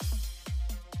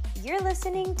You're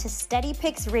listening to Steady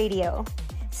Picks Radio.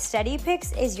 Steady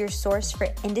Picks is your source for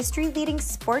industry-leading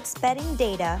sports betting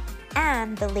data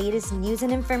and the latest news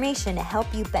and information to help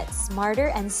you bet smarter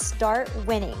and start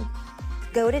winning.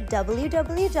 Go to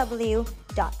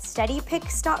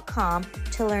www.steadypicks.com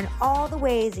to learn all the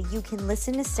ways that you can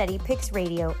listen to Steady Picks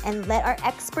Radio and let our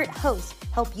expert host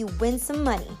help you win some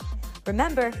money.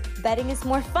 Remember, betting is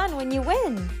more fun when you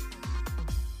win.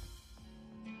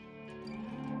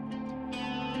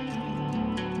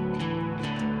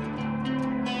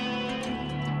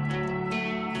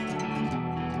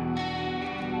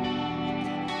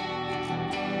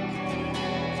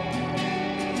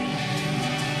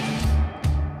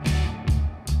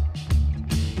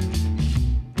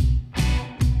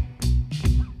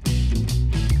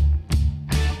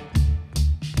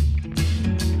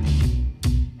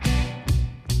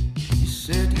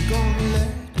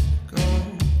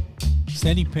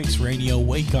 Steady Picks Radio,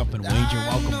 wake up and wager.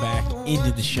 Welcome back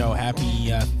into the show.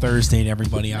 Happy Thursday to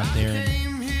everybody out there.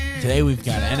 And today we've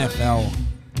got NFL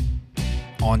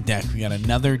on deck. We got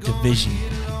another division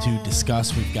to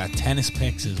discuss. We've got tennis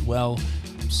picks as well.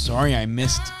 I'm sorry I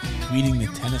missed tweeting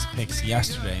the tennis picks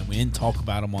yesterday. We didn't talk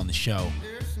about them on the show,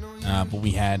 but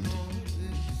we had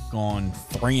gone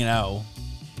 3-0.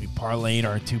 We parlayed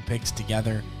our two picks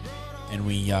together, and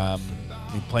we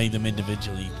played them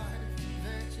individually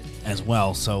as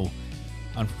well. So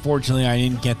unfortunately I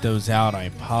didn't get those out. I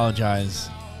apologize.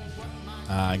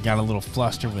 I got a little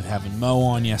flustered with having Mo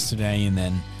on yesterday, and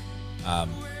then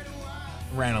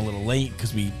ran a little late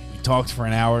because we talked for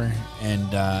an hour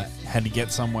and had to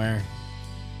get somewhere,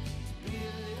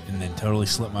 and then totally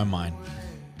slipped my mind.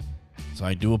 So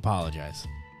I do apologize.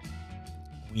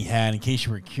 We had, in case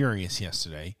you were curious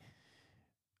yesterday,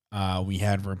 we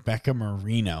had Rebecca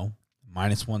Marino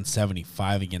minus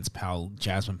 175 against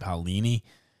Jasmine Paolini,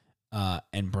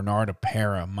 and Bernarda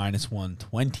Pera minus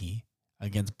 120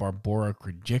 against Barbora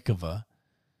Krejcikova.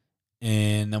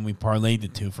 And then we parlayed the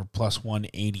two for plus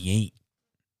 188,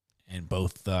 and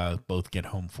both get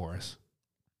home for us.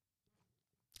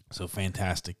 So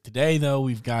fantastic. Today, though,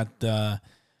 we've got I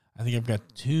think I've got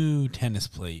three tennis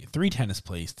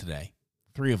plays today,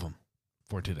 3 of them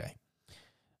for today,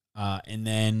 and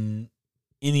then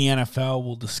in the NFL,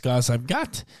 we'll discuss. I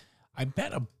bet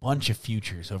a bunch of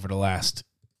futures over the last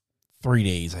 3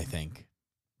 days, I think,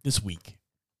 this week,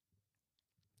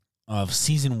 of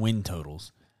season win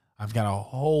totals. I've got a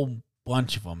whole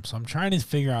bunch of them, so I'm trying to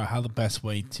figure out how the best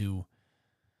way to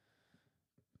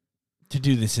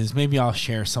do this is. Maybe I'll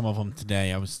share some of them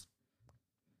today.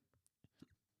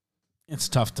 It's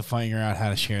tough to figure out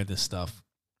how to share this stuff,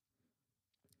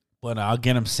 but I'll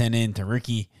get them sent in to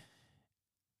Ricky,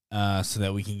 so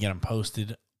that we can get them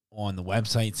posted on the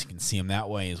website, so you can see them that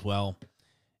way as well.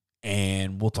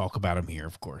 And we'll talk about them here,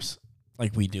 of course,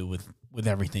 like we do with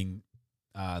everything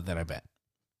that I bet.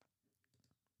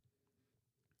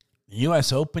 The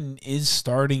U.S. Open is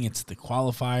starting. It's the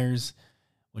qualifiers,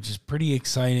 which is pretty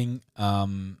exciting.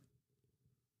 There's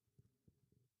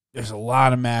a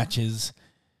lot of matches,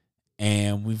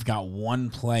 and we've got one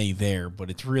play there, but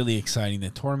it's really exciting. The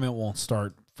tournament won't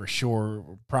start for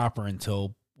sure proper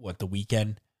until the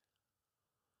weekend.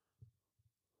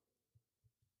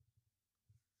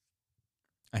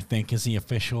 I think is the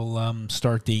official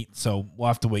start date. So we'll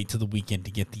have to wait till the weekend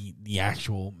to get the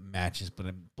actual matches. But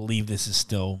I believe we're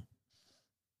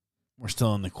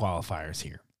still in the qualifiers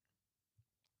here.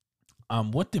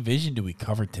 What division do we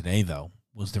cover today, though,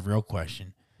 was the real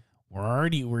question. We're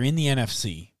in the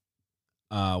NFC.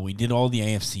 We did all the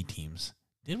AFC teams.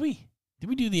 Did we? Did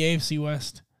we do the AFC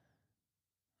West?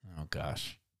 Oh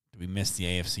gosh. Did we miss the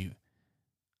AFC?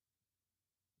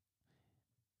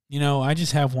 I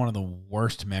just have one of the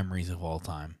worst memories of all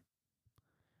time.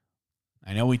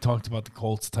 I know we talked about the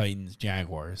Colts, Titans,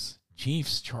 Jaguars,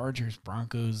 Chiefs, Chargers,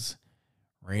 Broncos,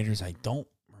 Raiders. I don't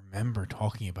remember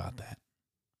talking about that.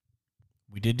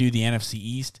 We did do the NFC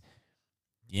East.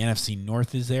 The NFC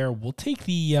North is there. We'll take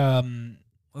the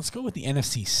let's go with the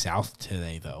NFC South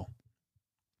today, though.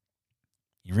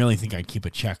 You really think I'd keep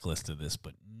a checklist of this,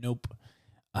 but nope.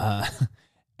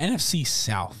 NFC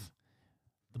South.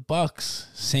 The Bucks,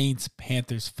 Saints,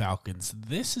 Panthers, Falcons.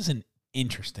 This is a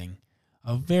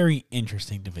very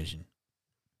interesting division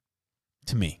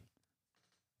to me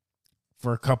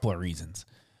for a couple of reasons.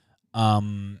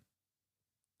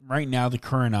 Right now, the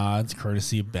current odds,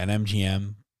 courtesy of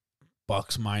BetMGM,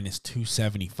 Bucks minus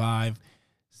 275,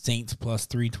 Saints plus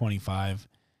 325.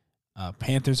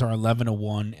 Panthers are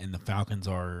 11-1, and the Falcons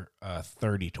are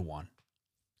 30-1.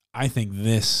 I think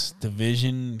this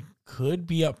division could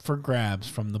be up for grabs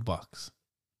from the Bucks.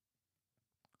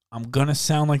 I'm gonna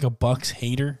sound like a Bucks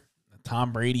hater.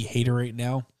 Tom Brady hater right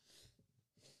now.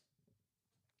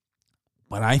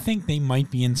 But I think they might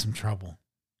be in some trouble.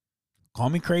 Call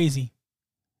me crazy.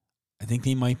 I think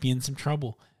they might be in some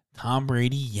trouble. Tom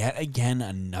Brady, yet again,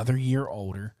 another year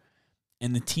older.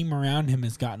 And the team around him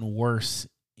has gotten worse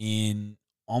in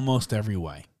almost every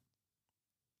way.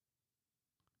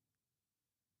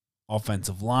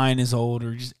 Offensive line is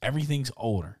older. Just everything's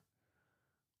older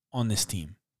on this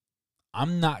team.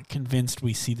 I'm not convinced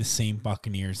we see the same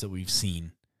Buccaneers that we've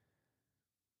seen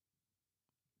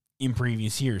in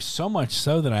previous years. So much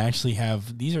so that I actually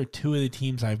have, these are two of the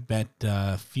teams I've bet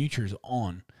futures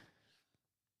on.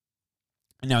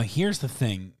 Now, here's the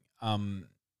thing. I'm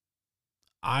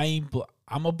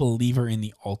a believer in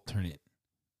the alternate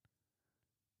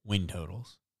win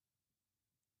totals.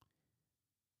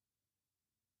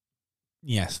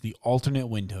 Yes, the alternate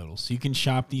win totals. So you can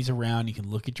shop these around. You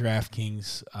can look at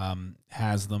DraftKings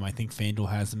has them. I think FanDuel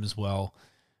has them as well.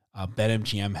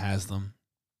 BetMGM has them.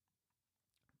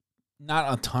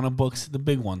 Not a ton of books. The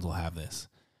big ones will have this.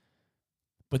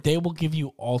 But they will give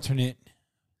you alternate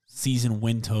season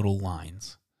win total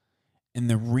lines. And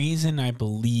the reason I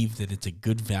believe that it's a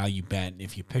good value bet,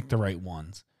 if you pick the right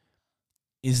ones,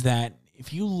 is that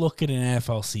if you look at an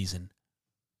NFL season,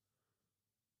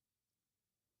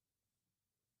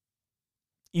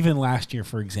 even last year,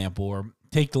 for example, or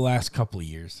take the last couple of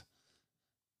years,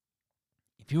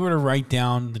 if you were to write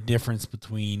down the difference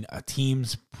between a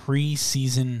team's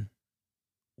preseason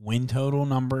win total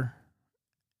number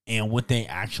and what they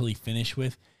actually finish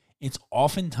with, it's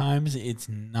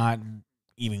not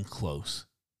even close,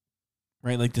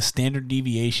 right? Like the standard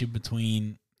deviation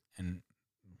between the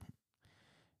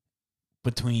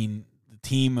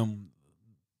team and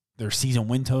their season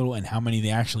win total and how many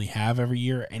they actually have every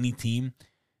year, any team,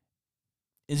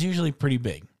 is usually pretty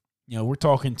big. You know, we're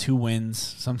talking 2 wins,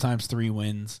 sometimes 3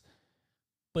 wins,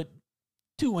 but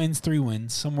 2 wins, 3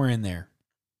 wins, somewhere in there.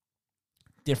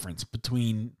 Difference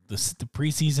between the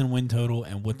preseason win total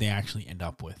and what they actually end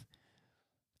up with.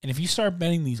 And if you start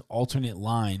betting these alternate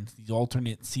lines, these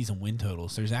alternate season win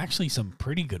totals, there's actually some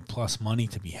pretty good plus money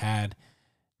to be had.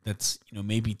 That's,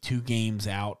 maybe 2 games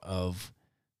out of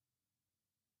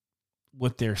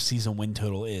what their season win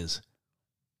total is.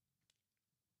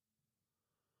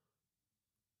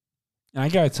 And I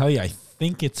got to tell you, I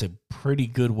think it's a pretty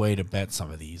good way to bet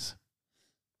some of these.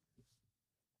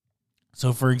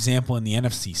 So, for example, in the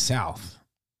NFC South,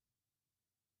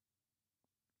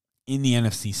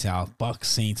 Bucs,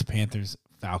 Saints, Panthers,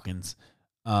 Falcons,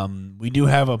 we do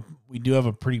have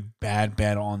a pretty bad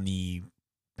bet on the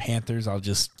Panthers. I'll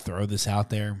just throw this out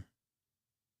there.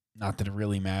 Not that it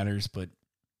really matters, but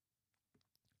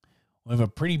we have a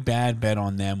pretty bad bet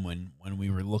on them when we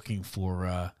were looking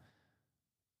for.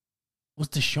 Was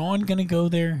Deshaun going to go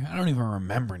there? I don't even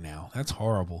remember now. That's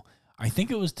horrible. I think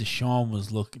it was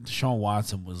Deshaun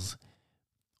Watson was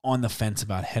on the fence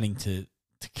about heading to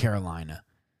Carolina,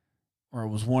 or it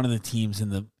was one of the teams in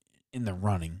the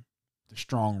running, the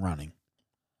strong running.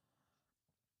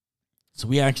 So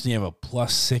we actually have a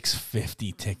plus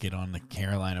 650 ticket on the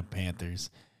Carolina Panthers,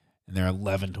 and they're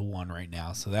 11-1 right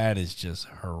now. So that is just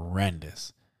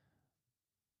horrendous.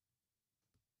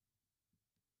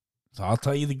 So I'll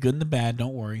tell you the good and the bad.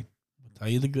 Don't worry. I'll tell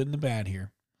you the good and the bad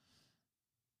here.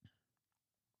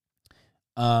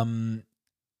 So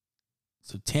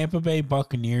Tampa Bay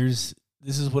Buccaneers,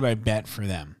 this is what I bet for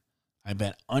them. I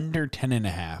bet under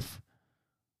 10.5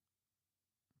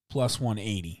 plus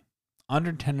 180.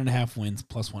 Under 10.5 wins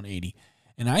plus 180.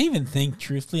 And I even think,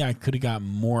 truthfully, I could have got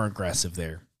more aggressive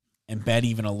there and bet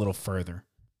even a little further.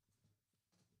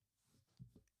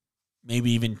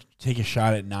 Maybe even take a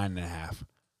shot at 9.5.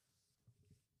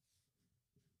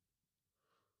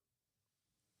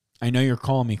 I know you're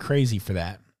calling me crazy for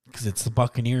that because it's the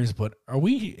Buccaneers, but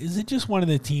is it just one of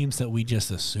the teams that we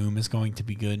just assume is going to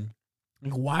be good?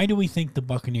 Like, why do we think the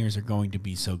Buccaneers are going to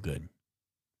be so good?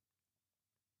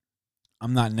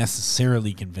 I'm not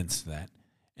necessarily convinced of that.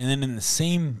 And then in the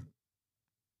same...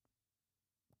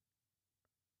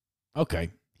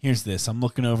 Okay, here's this. I'm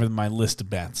looking over my list of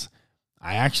bets.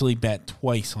 I actually bet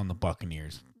twice on the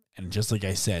Buccaneers. And just like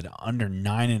I said, under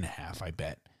 9.5 I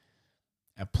bet.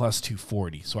 At plus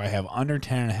 240. So I have under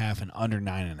 10.5 and under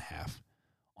 9.5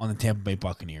 on the Tampa Bay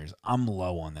Buccaneers. I'm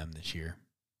low on them this year.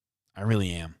 I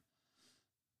really am.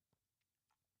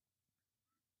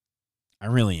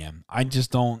 I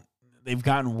just don't. They've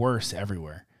gotten worse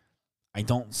everywhere. I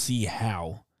don't see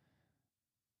how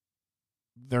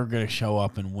they're going to show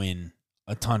up and win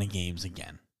a ton of games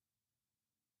again.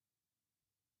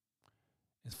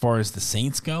 As far as the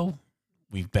Saints go,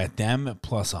 we've bet them at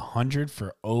plus 100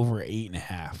 for over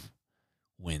 8.5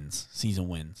 wins, season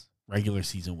wins, regular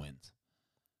season wins.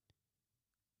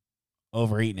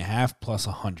 Over 8.5 plus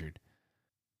 100.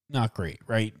 Not great,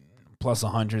 right? Plus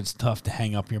 100 is tough to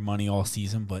hang up your money all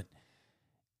season, but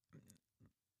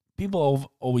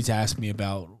people always ask me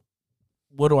about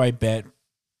what do I bet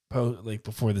like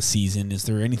before the season? Is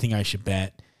there anything I should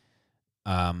bet?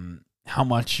 How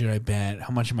much should I bet?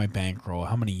 How much of my bankroll?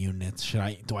 How many units should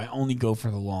I? Do I only go for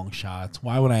the long shots?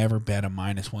 Why would I ever bet a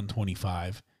minus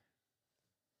 125?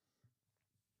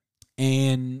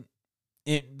 And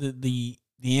the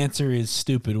answer is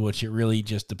stupid, which it really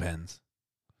just depends.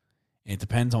 It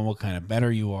depends on what kind of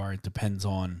bettor you are. It depends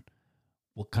on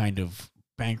what kind of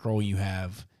bankroll you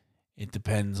have. It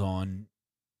depends on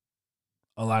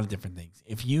a lot of different things.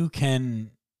 If you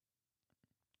can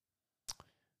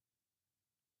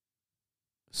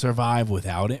survive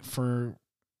without it for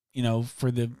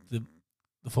the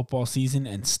football season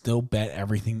and still bet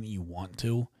everything that you want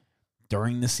to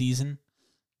during the season,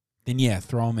 then yeah,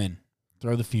 throw them in.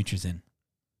 Throw the futures in.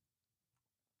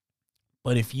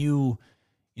 But if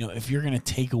if you're going to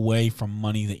take away from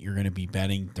money that you're going to be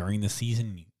betting during the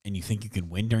season and you think you can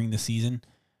win during the season,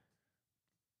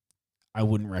 I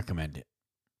wouldn't recommend it.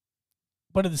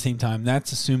 But at the same time,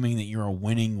 that's assuming that you're a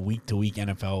winning week-to-week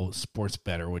NFL sports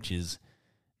bettor, which is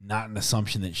not an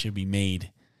assumption that should be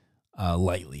made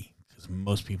lightly, because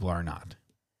most people are not.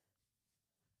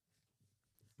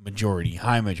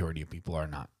 High majority of people are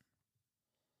not.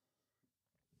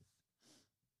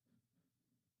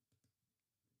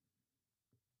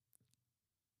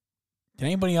 Did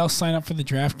anybody else sign up for the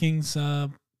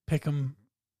DraftKings Pick'em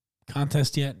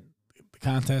contest yet? The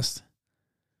contest?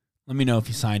 Let me know if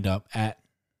you signed up at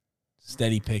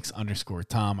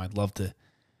steadypicks_Tom. I'd love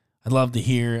to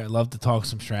hear. I'd love to talk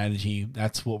some strategy.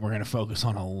 That's what we're going to focus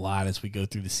on a lot as we go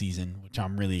through the season, which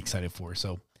I'm really excited for.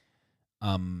 So,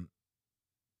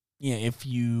 if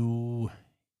you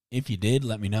did,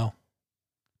 let me know.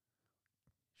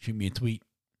 Shoot me a tweet.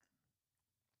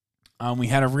 We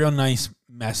had a real nice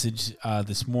message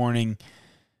this morning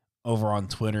over on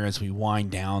Twitter as we wind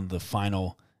down the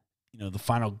final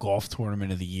golf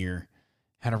tournament of the year.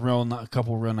 Had a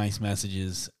couple real nice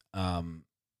messages.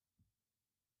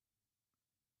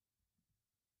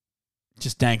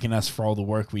 Just thanking us for all the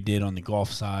work we did on the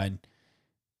golf side,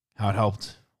 how it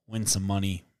helped win some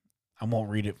money. I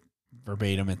won't read it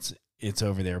verbatim. It's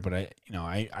over there, but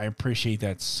I appreciate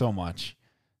that so much.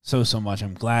 So much.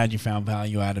 I'm glad you found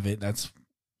value out of it. That's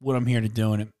what I'm here to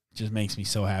do, and it just makes me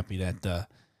so happy that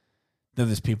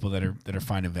there's people that are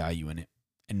finding value in it.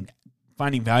 And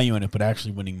finding value in it, but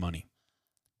actually winning money,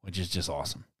 which is just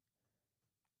awesome.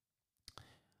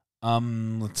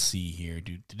 Let's see here.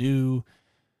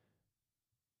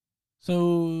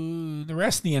 So the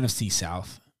rest of the NFC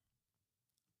South,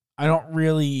 I don't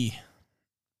really,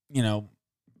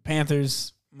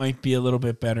 Panthers might be a little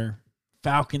bit better.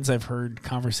 Falcons, I've heard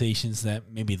conversations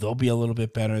that maybe they'll be a little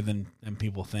bit better than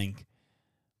people think.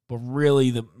 But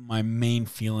really, my main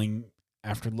feeling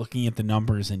after looking at the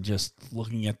numbers and just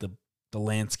looking at the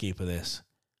landscape of this,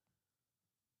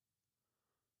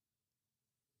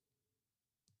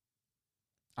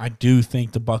 I do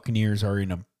think the Buccaneers are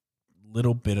in a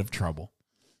little bit of trouble.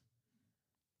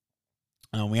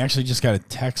 We actually just got a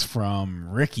text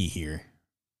from Ricky here.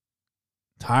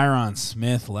 Tyron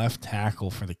Smith, left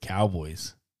tackle for the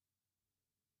Cowboys,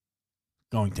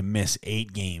 going to miss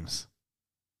 8 games.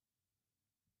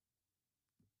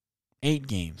 8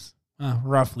 games.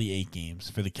 Roughly 8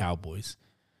 games for the Cowboys.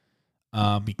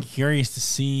 Be curious to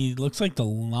see. Looks like the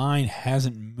line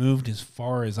hasn't moved as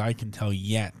far as I can tell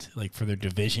yet, like for their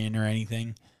division or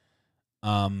anything.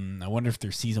 I wonder if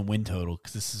their season win total,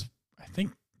 because this is, I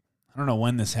don't know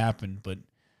when this happened, but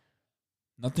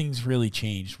nothing's really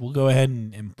changed. We'll go ahead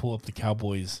and pull up the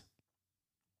Cowboys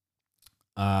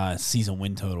season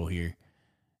win total here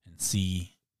and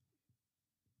see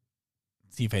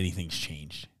if anything's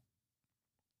changed.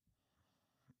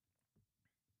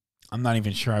 I'm not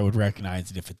even sure I would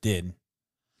recognize it if it did.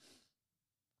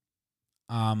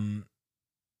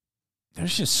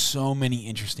 There's just so many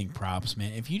interesting props,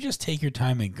 man. If you just take your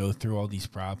time and go through all these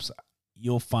props,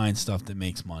 you'll find stuff that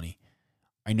makes money.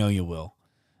 I know you will.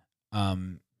 So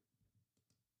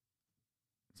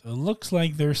it looks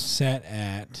like they're set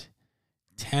at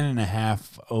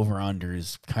 10.5 over-under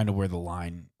is kind of where the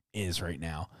line is right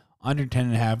now. Under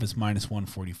 10.5 is minus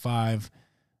 145.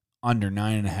 Under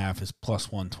 9.5 is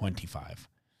plus 125.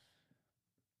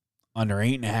 Under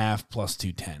 8.5 plus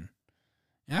 210.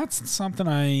 That's something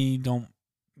I don't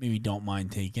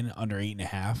mind taking. Under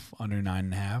 8.5, under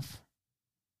 9.5.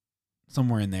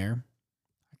 Somewhere in there.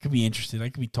 I could be interested. I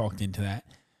could be talked into that.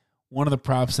 One of the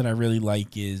props that I really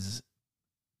like is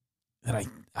that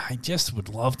I just would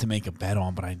love to make a bet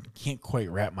on, but I can't quite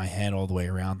wrap my head all the way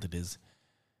around it is,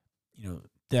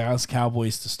 Dallas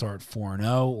Cowboys to start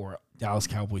 4-0 or Dallas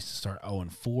Cowboys to start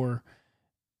 0-4.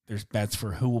 There's bets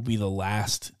for who will be the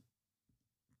last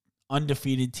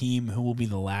undefeated team, who will be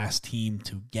the last team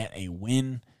to get a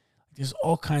win. There's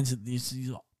all kinds of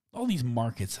all these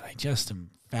markets that I just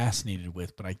am fascinated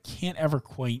with, but I can't ever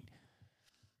quite,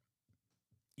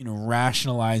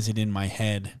 rationalize it in my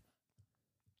head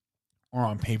or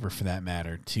on paper for that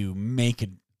matter to make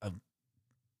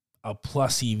a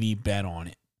plus EV bet on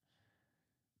it.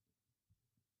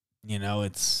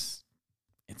 It's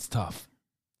tough.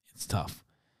 It's tough.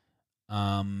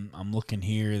 I'm looking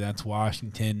here. That's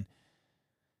Washington.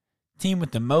 Team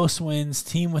with the most wins,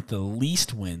 team with the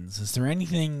least wins. Is there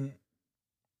anything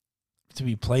to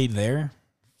be played there?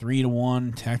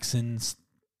 3-1 Texans,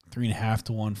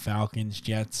 3.5-1 Falcons,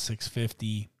 Jets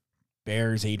 650,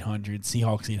 Bears 800,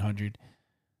 Seahawks 800.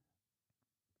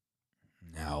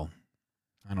 No,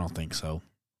 I don't think so.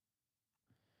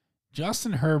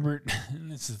 Justin Herbert,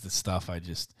 and this is the stuff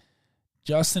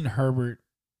Justin Herbert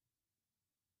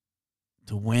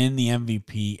to win the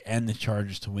MVP and the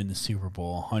Chargers to win the Super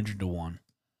Bowl 100-1.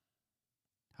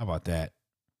 How about that?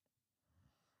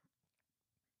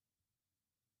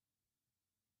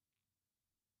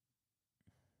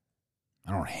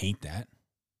 I don't hate that.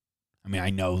 I mean, I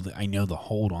know the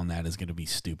hold on that is going to be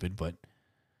stupid, but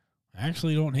I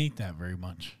actually don't hate that very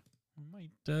much. I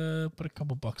might put a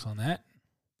couple bucks on that.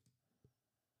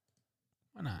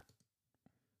 Why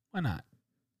not?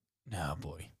 Oh,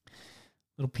 boy.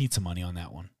 Little pizza money on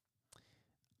that one.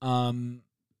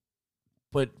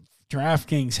 But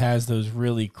DraftKings has those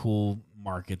really cool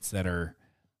markets that are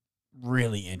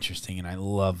really interesting, and I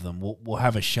love them. We'll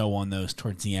have a show on those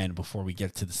towards the end before we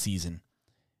get to the season.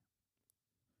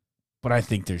 But I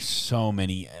think there's so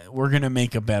many. We're going to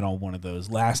make a bet on one of those.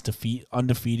 Last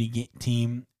undefeated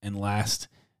team and last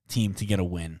team to get a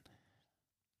win.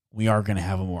 We are going to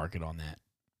have a market on that.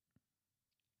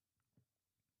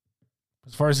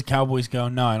 As far as the Cowboys go,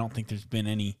 no, I don't think there's been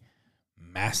any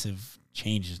massive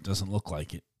changes. Doesn't look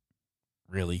like it,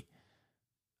 really.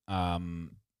 So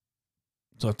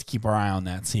we'll have to keep our eye on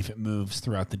that, see if it moves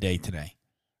throughout the day today.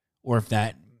 Or if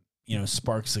that,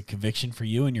 sparks a conviction for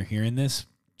you and you're hearing this,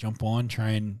 jump on,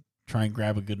 try and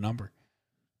grab a good number.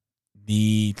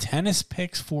 The tennis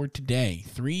picks for today,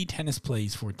 3 tennis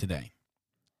plays for today.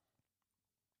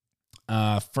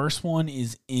 First one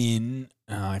is in,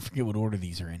 I forget what order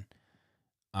these are in.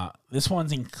 This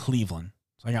one's in Cleveland.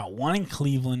 So I got one in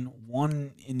Cleveland,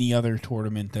 one in the other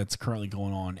tournament that's currently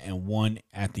going on, and one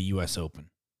at the U.S. Open.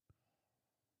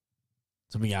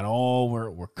 So we got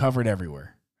we're covered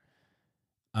everywhere.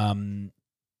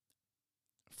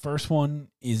 First one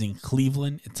is in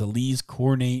Cleveland. It's Elise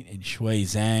Cornet and Shui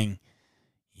Zhang.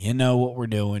 You know what we're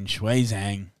doing. Shui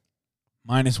Zhang,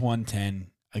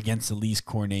 -110 against Elise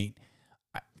Cornet.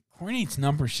 Cornet's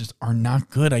numbers just are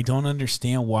not good. I don't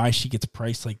understand why she gets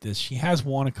priced like this. She has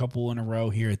won a couple in a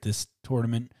row here at this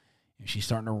tournament. She's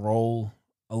starting to roll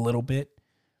a little bit.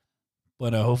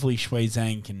 But hopefully Shui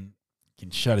Zhang can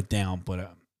shut it down.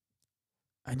 But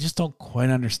I just don't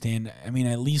quite understand. I mean,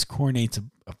 at least Cornet's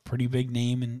a pretty big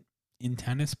name in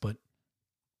tennis, but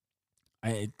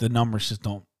the numbers just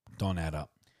don't add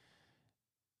up.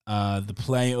 The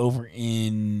play over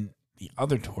in the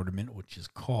other tournament, which is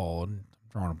called, I'm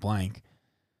drawing a blank.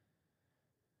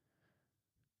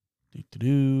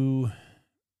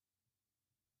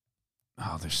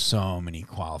 Oh, there's so many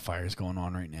qualifiers going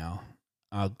on right now.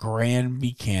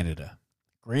 Granby, Canada.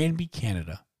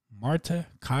 Marta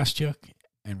Kostyuk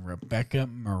and Rebecca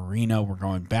Marino. We're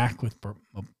going back with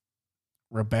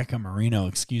Rebecca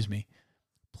Marino,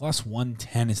 Plus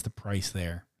 110 is the price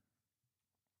there.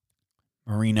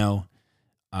 Marino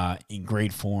in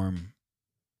great form.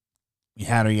 We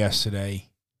had her yesterday.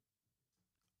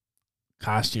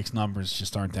 Kostyuk's numbers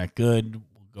just aren't that good.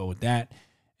 We'll go with that.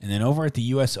 And then over at the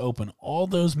U.S. Open, all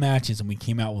those matches, and we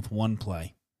came out with one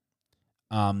play.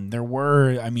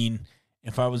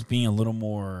 If I was being a little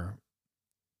more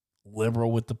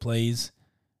liberal with the plays,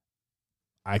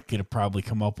 I could have probably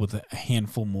come up with a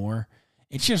handful more.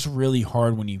 It's just really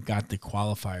hard when you've got the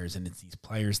qualifiers and it's these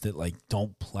players that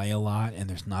don't play a lot and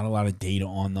there's not a lot of data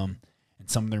on them, and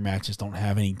some of their matches don't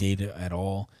have any data at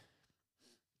all.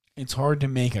 It's hard to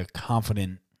make a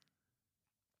confident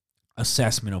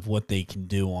assessment of what they can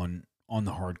do on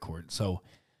the hard court. So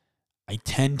I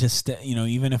tend to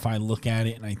even if I look at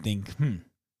it and I think,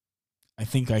 I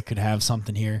think I could have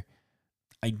something here,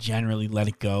 I generally let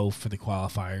it go for the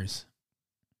qualifiers.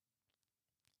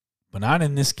 But not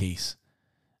in this case.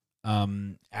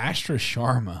 Astra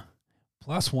Sharma,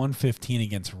 plus 115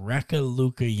 against Rekha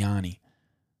Lukiani.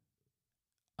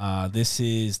 This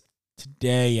is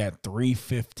today at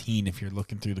 3:15 if you're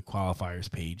looking through the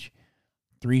qualifiers page.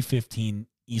 3:15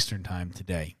 Eastern time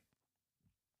today.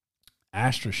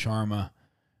 Astra Sharma,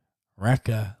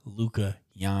 Rekha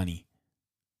Lukiani.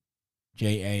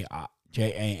 Jani.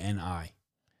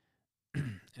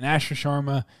 And Astra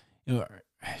Sharma,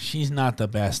 she's not the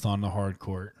best on the hard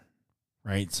court,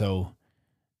 right? So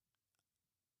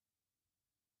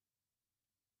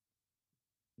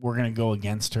we're going to go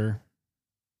against her.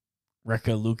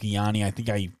 Rekha Lukiani, I think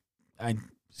I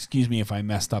excuse me if I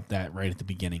messed up that right at the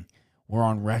beginning. We're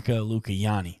on Rekha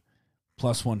Lukiani,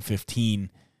 plus 115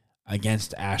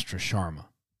 against Astra Sharma.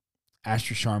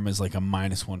 Astra Sharma is like a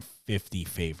minus 150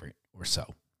 favorite or so.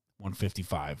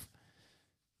 155.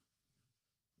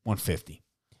 150.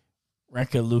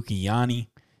 Rekha Lukiani.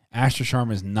 Astra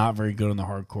Sharma is not very good on the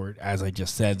hard court. As I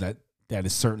just said, that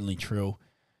is certainly true.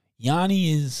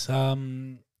 Yanni is...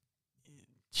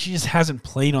 she just hasn't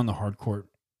played on the hard court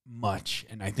much,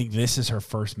 and I think this is her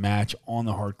first match on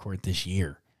the hard court this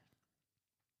year,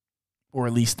 or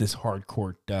at least this hard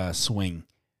court swing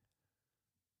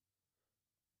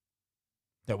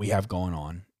that we have going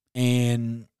on.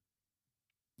 And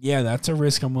yeah, that's a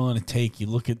risk I'm willing to take. You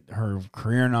look at her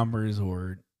career numbers,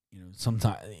 or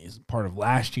sometimes part of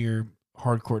last year,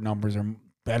 hard court numbers are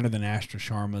better than Astra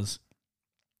Sharma's.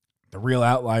 The real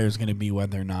outlier is going to be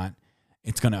whether or not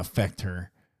it's going to affect her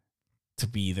to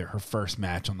be her first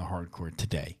match on the hard court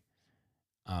today.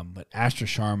 But Astra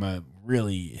Sharma,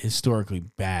 really historically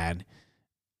bad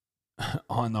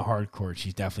on the hard court.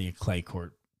 She's definitely a clay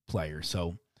court player.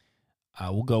 So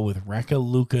we'll go with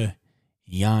Rekha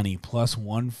Lukiani plus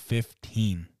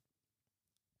 115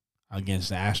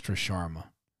 against Astra Sharma.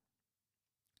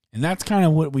 And that's kind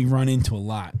of what we run into a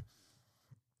lot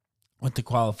with the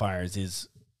qualifiers, is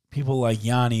people like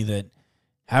Yanni that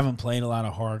haven't played a lot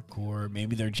of hardcore.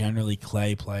 Maybe they're generally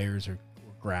clay players or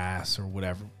grass or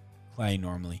whatever, clay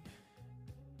normally.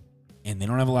 And they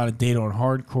don't have a lot of data on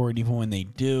hardcore. And even when they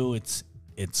do,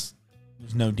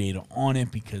 there's no data on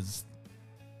it because,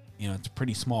 it's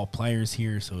pretty small players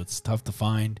here, so it's tough to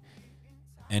find.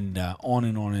 And on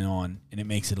and on and on. And it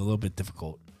makes it a little bit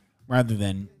difficult. Rather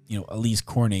than, Elise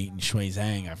Cornet and Shui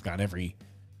Zhang, I've got every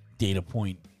data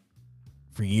point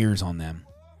for years on them,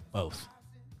 both.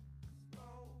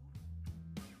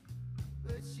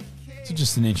 So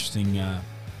just an interesting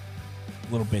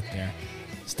little bit there.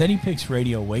 Steady Picks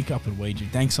Radio, wake up and wager.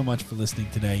 Thanks so much for listening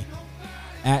today.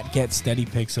 At Get Steady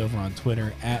Picks over on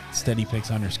Twitter, at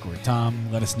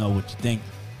SteadyPicks_Tom. Let us know what you think.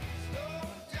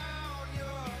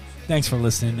 Thanks for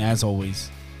listening. As always,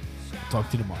 talk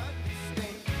to you tomorrow.